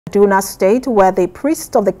Kaduna State, where the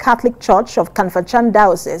priest of the Catholic Church of Kafanchan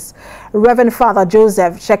Diocese, Reverend Father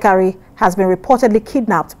Joseph Shekari, has been reportedly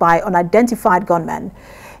kidnapped by unidentified gunmen.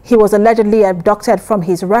 He was allegedly abducted from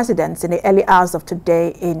his residence in the early hours of today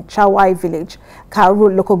in Chawai village,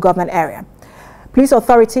 Kauru Local Government Area. Police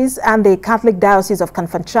authorities and the Catholic Diocese of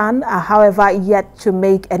Kafanchan are, however, yet to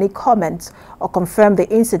make any comments or confirm the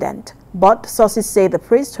incident. But sources say the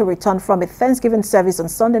priest, who returned from a Thanksgiving service on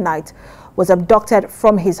Sunday night, was abducted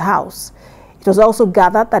from his house. It was also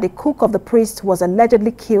gathered that the cook of the priest was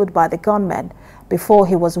allegedly killed by the gunmen before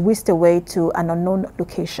he was whisked away to an unknown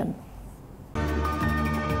location.